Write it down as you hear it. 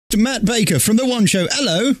Matt Baker from The One Show.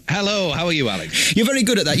 Hello. Hello, how are you, Alex? You're very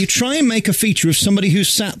good at that. You try and make a feature of somebody who's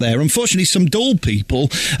sat there. Unfortunately, some dull people,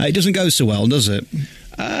 it doesn't go so well, does it?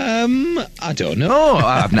 I don't know.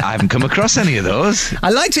 I haven't come across any of those. I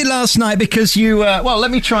liked it last night because you... well,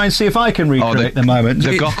 let me try and see if I can recreate the moment.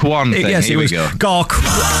 The Gok 1 thing. Yes, Here it was we go. Gok.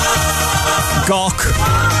 Gok.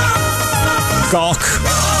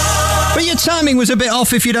 Gok. But your timing was a bit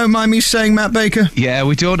off, if you don't mind me saying, Matt Baker. Yeah,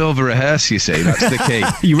 we don't over-rehearse, you see. That's the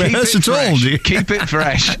key. You rehearse at all, do you? Keep it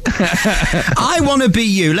fresh. I want to be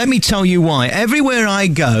you. Let me tell you why. Everywhere I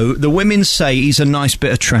go, the women say he's a nice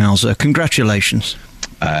bit of trouser. Congratulations.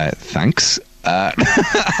 Thanks.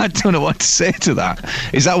 I don't know what to say to that.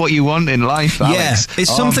 Is that what you want in life, Alex? Yeah,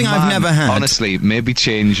 it's something I've never had. Honestly, maybe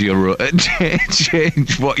change your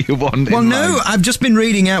change what you want in life. Well, no, I've just been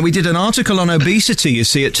reading out. We did an article on obesity, you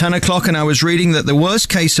see, at 10 o'clock, and I was reading that the worst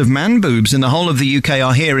case of man boobs in the whole of the UK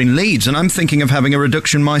are here in Leeds, and I'm thinking of having a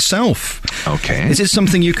reduction myself. Okay. Is it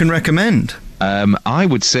something you can recommend? I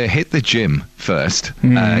would say hit the gym first,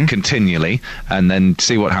 continually, and then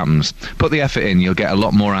see what happens. Put the effort in, you'll get a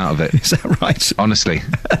lot more out of it. Is that right? Honestly.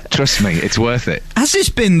 Trust me, it's worth it. Has this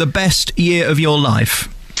been the best year of your life?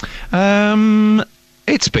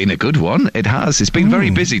 It's been a good one. It has. It's been very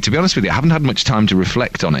busy. To be honest with you, I haven't had much time to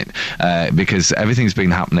reflect on it because everything's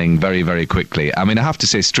been happening very, very quickly. I mean, I have to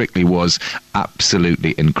say Strictly was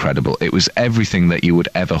absolutely incredible. It was everything that you would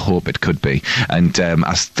ever hope it could be. And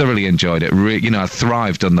I thoroughly enjoyed it. I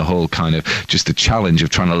thrived on the whole kind of just the challenge of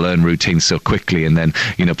trying to learn routines so quickly and then,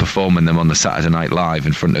 performing them on the Saturday Night Live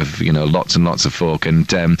in front of, lots and lots of folk.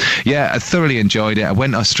 And I thoroughly enjoyed it.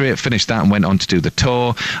 I finished that and went on to do the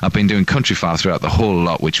tour. I've been doing Countryfile throughout the whole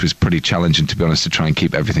lot, which was pretty challenging, to be honest, to try and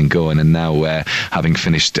keep everything going. And now I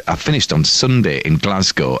finished on Sunday in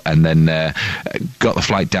Glasgow, and then got the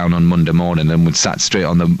flight down on Monday morning, and we sat straight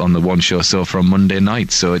on the One Show sofa on Monday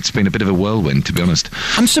night. So it's been a bit of a whirlwind, to be honest.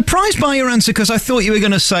 I'm surprised by your answer, because I thought you were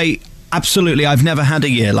going to say, absolutely, I've never had a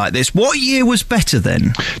year like this. What year was better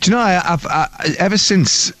then? Do you know, I've ever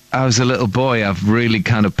since I was a little boy, I've really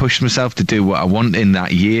kind of pushed myself to do what I want in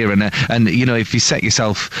that year, and if you set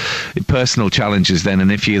yourself personal challenges,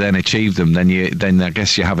 and if you then achieve them, then I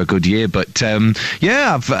guess you have a good year. But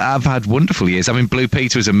I've had wonderful years. I mean, Blue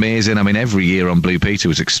Peter was amazing. I mean, every year on Blue Peter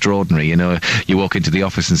was extraordinary. You walk into the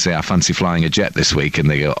office and say, I fancy flying a jet this week, and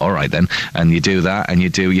they go, all right then, and you do that, and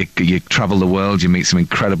you travel the world, you meet some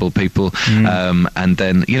incredible people, and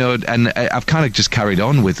then and I've kind of just carried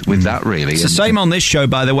on with that, really. It's the same on this show,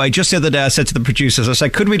 by the way. Just the other day I said to the producers, I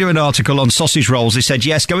said, could we do an article on sausage rolls? They said,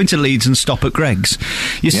 yes, go into Leeds and stop at Greg's.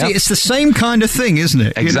 You see, it's the same kind of thing, isn't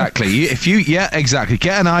it? Exactly. Exactly.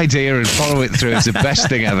 Get an idea and follow it through. It's the best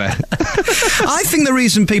thing ever. I think the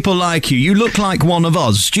reason people like you look like one of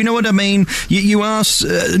us. Do you know what I mean? You ask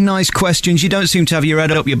nice questions. You don't seem to have your head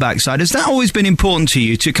up your backside. Has that always been important to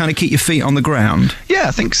you, to kind of keep your feet on the ground? Yeah,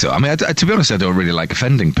 I think so. I mean, to be honest, I don't really like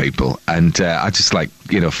offending people, and I just like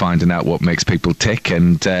finding out what makes people tick,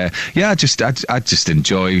 and I just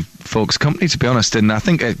enjoy folks' company, to be honest. And I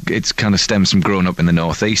think it's kind of stems from growing up in the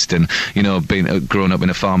northeast, and being growing up in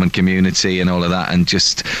a farming community and all of that, and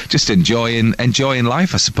just enjoying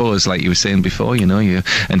life, I suppose. Like you were saying before, you're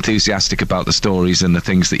enthusiastic about the stories and the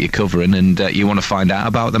things that you're covering, and you want to find out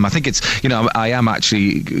about them. I think it's I am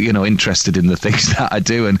actually interested in the things that I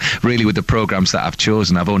do, and really with the programs that I've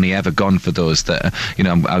chosen, I've only ever gone for those that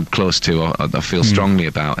I'm close to or I feel strongly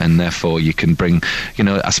about, and therefore you can bring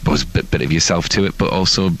I suppose a bit of yourself to it, but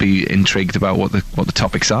also be intrigued about what the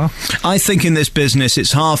topics are. I think in this business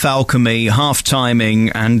it's half alchemy, half timing,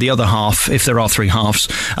 and the other half, if there are three halves,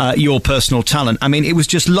 your personal talent. I mean, it was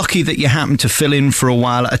just lucky that you happened to fill in for a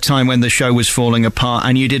while at a time when the show was falling apart,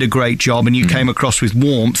 and you did a great job, and you came across with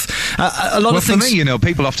warmth. A lot of things. For me,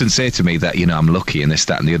 people often say to me that I'm lucky in this,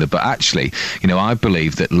 that, and the other, but actually, I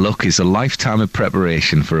believe that luck is a lifetime of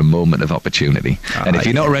preparation for a moment of opportunity, and if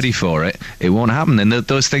you're not ready for it, it won't happen, and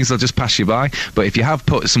those things will just pass you by. But if you have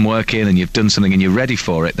put some work in and you've done something and you're ready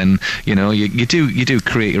for it, then you do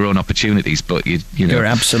create your own opportunities. But you're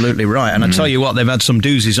absolutely right. And I tell you what, they've had some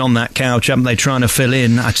doozies on that couch, haven't they, trying to fill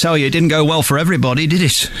in? I tell you, it didn't go well for everybody, did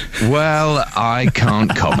it? Well, I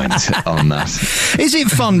can't comment on that. Is it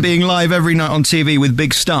fun being live every night on TV with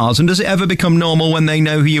big stars, and does it ever become normal when they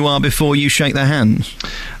know who you are before you shake their hands?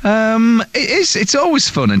 It is. It's always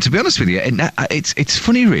fun, and to be honest with you, it's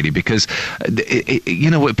funny really, because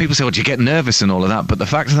people say, "Oh, do you get nervous?" and all of that. But the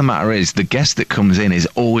fact of the matter is, the guest that comes in is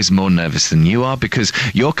always more nervous than you are, because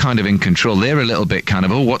you're kind of in control. They're a little bit kind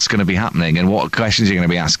of, "Oh, what's going to be happening and what questions are you going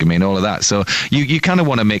to be asking me?" and all of that. So you kind of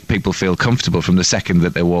want to make people feel comfortable from the second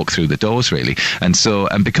that they walk through the doors, really. And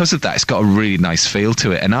because of that, it's got a really nice feel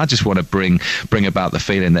to it. And I just want to bring about the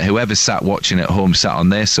feeling that whoever's sat watching at home, sat on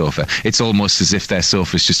their sofa, it's almost as if their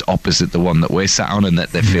sofa's just opposite the one that we're sat on, and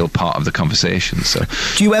that they feel part of the conversation. So,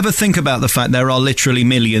 do you ever think about the fact there are literally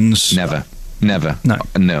millions? Never.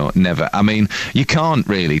 No, never. I mean, you can't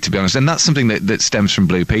really, to be honest. And that's something that stems from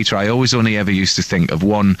Blue Peter. I always only ever used to think of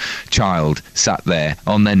one child sat there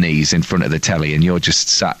on their knees in front of the telly, and you're just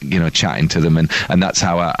sat, chatting to them, and that's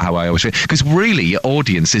how I always feel. Because really, your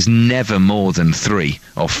audience is never more than 3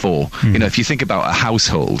 or 4. If you think about a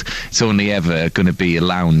household, it's only ever going to be a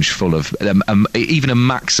lounge full of even a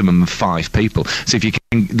maximum of 5 people. So if you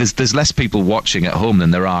can, there's less people watching at home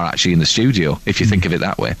than there are actually in the studio, if you think of it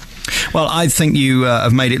that way. Well, I think you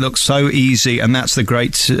have made it look so easy, and that's the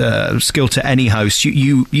great skill to any host.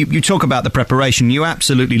 You talk about the preparation. You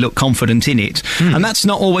absolutely look confident in it, and that's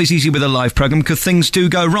not always easy with a live program, because things do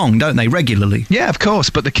go wrong, don't they, regularly? Yeah, of course.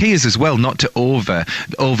 But the key is as well not to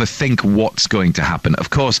overthink what's going to happen. Of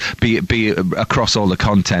course, be across all the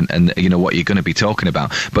content and what you're going to be talking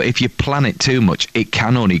about. But if you plan it too much, it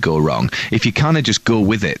can only go wrong. If you kind of just go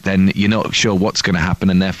with it, then you're not sure what's going to happen,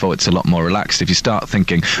 and therefore it's a lot more relaxed. If you start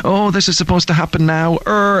thinking, "Oh, this is supposed to happen now,"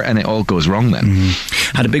 and it all goes wrong then.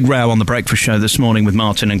 Had a big row on the breakfast show this morning with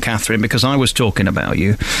Martin and Catherine, because I was talking about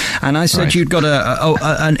you, and I said you'd got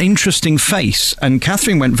an interesting face, and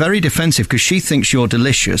Catherine went very defensive because she thinks you're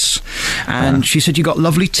delicious, and she said you got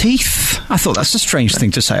lovely teeth. I thought that's a strange thing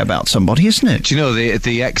to say about somebody, isn't it? Do you know,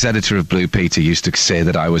 the ex-editor of Blue Peter used to say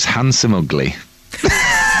that I was handsome ugly.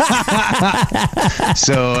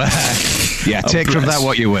 So, take from that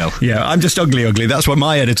what you will. Yeah, I'm just ugly. That's what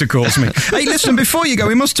my editor calls me. Hey, listen, before you go,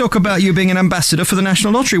 we must talk about you being an ambassador for the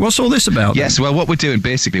National Lottery. What's all this about? Yes, well, what we're doing,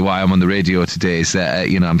 basically, why I'm on the radio today is that,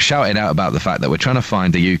 I'm shouting out about the fact that we're trying to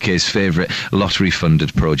find the UK's favourite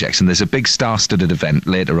lottery-funded projects. And there's a big star-studded event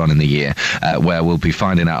later on in the year where we'll be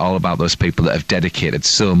finding out all about those people that have dedicated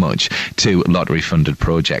so much to lottery-funded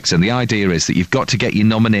projects. And the idea is that you've got to get your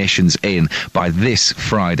nominations in by this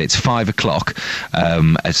Friday. It's 5 o'clock.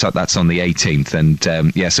 So that's on the 18th. And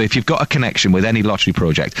so if you've got a connection with any lottery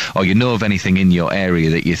project, or you know of anything in your area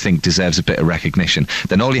that you think deserves a bit of recognition,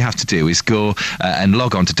 then all you have to do is go and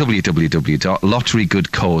log on to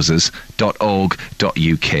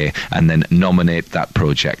www.lotterygoodcauses.org.uk and then nominate that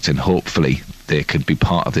project, and hopefully they could be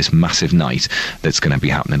part of this massive night that's going to be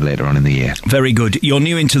happening later on in the year. Very good. You're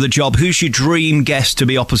new into the job. Who's your dream guest to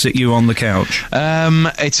be opposite you on the couch?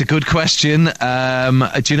 It's a good question. Do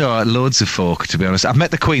you know, loads of folk, to be honest. I've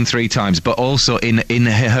met the Queen 3 times, but also in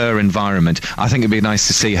her environment. I think it'd be nice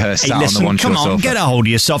to see her sat on the One Show sofa. Come on, get a hold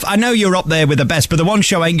of yourself. I know you're up there with the best, but the One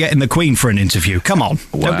Show ain't getting the Queen for an interview. Come on,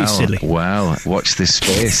 don't be silly. Well, watch this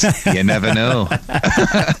space. You never know.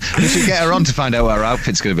 We should get her on to find out what her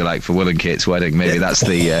outfit's going to be like for Will and Kate's wedding. Maybe that's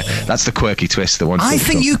the quirky twist. The one. I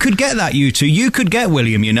think you could get that. You two. You could get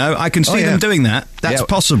William. I can see them doing that. That's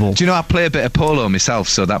possible. Do you know, I play a bit of polo myself,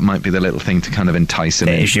 so that might be the little thing to kind of entice him.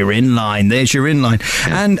 There's your in-line. Yeah.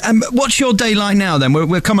 And what's your day like now then?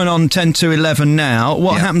 We're coming on 10 to 11 now.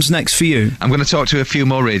 What happens next for you? I'm going to talk to a few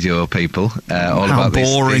more radio people all about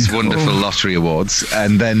these wonderful lottery awards,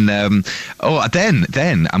 and then then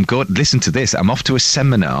I'm going. Listen to this. I'm off to a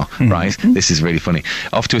seminar. Right, this is really funny.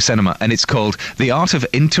 Off to a seminar, and it's called The Art of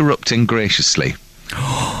Interrupting Graciously.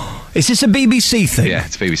 Is this a BBC thing? Yeah,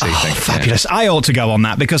 it's a BBC thing. Fabulous. Yeah. I ought to go on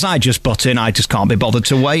that because I just butt in. I just can't be bothered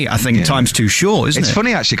to wait. I think time's too short, isn't it? It's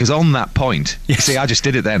funny, actually, because on that point, you see, I just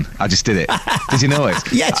did it then. I just did it. Did you know it?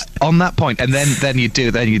 Yes. On that point, and then there you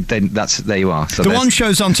are. So the One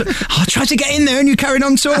Show's on. I tried to get in there and you carried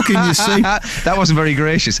on talking, you see. That wasn't very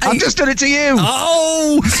gracious. I've just done it to you.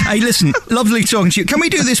 Oh! Hey, listen, lovely talking to you. Can we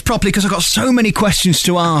do this properly? Because I've got so many questions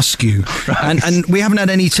to ask you. Right. And we haven't had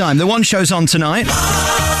any time. The One Show's on tonight.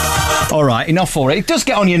 All right, enough for it. It does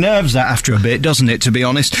get on your nerves that after a bit, doesn't it, to be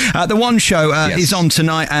honest? The One Show is on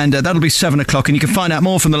tonight, and that'll be 7 o'clock, and you can find out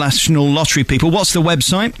more from the National Lottery people. What's the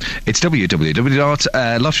website? It's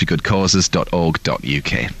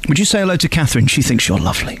www.lotterygoodcauses.org.uk. Would you say hello to Catherine? She thinks you're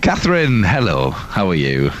lovely. Catherine, hello. How are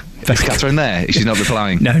you? Is Catherine there? Is she not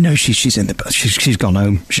replying? No, she's in the bus. She's gone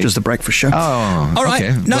home. She does the breakfast show. Oh, all right.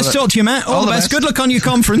 Okay. Nice to talk to you, Matt. All the best. Good luck on your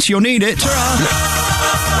conference. You'll need it. Ta-ra.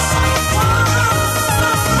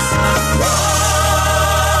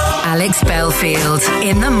 Alex Belfield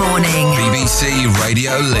in the morning. BBC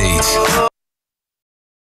Radio Leeds.